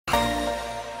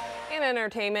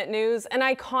entertainment news, an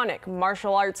iconic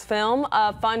martial arts film,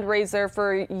 a fundraiser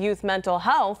for youth mental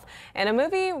health, and a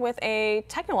movie with a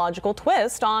technological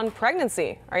twist on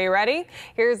pregnancy. Are you ready?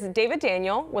 Here's David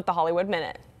Daniel with the Hollywood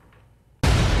Minute.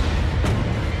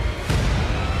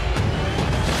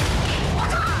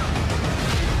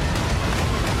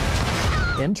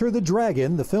 Enter the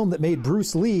Dragon, the film that made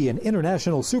Bruce Lee an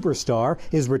international superstar,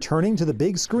 is returning to the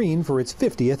big screen for its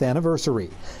 50th anniversary.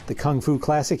 The Kung Fu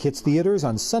classic hits theaters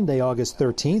on Sunday, August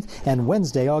 13th and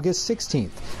Wednesday, August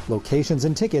 16th. Locations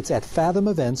and tickets at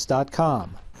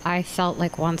fathomevents.com. I felt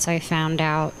like once I found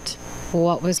out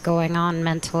what was going on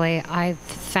mentally, I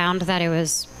found that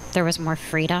there was more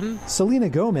freedom. Selena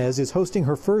Gomez is hosting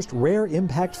her first Rare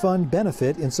Impact Fund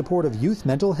benefit in support of youth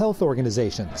mental health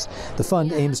organizations. The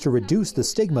fund aims to reduce the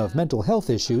stigma of mental health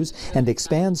issues and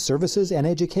expand services and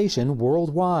education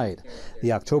worldwide.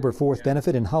 The October 4th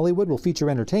benefit in Hollywood will feature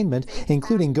entertainment,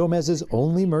 including Gomez's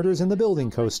Only Murders in the Building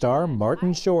co-star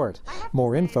Martin Short.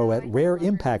 More info at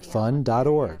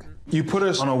rareimpactfund.org. You put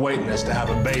us on a wait list to have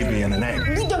a baby and an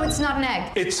egg. No, it's not an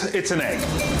egg. It's an egg.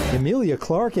 Emilia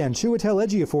Clarke and Chiwetel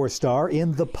Ejiofor star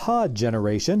in The Pod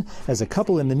Generation as a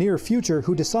couple in the near future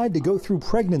who decide to go through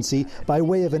pregnancy by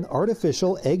way of an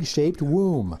artificial egg-shaped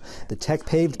womb. The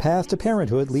tech-paved path to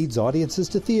parenthood leads audiences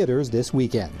to theaters this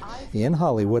weekend. In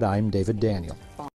Hollywood, I'm David Daniel.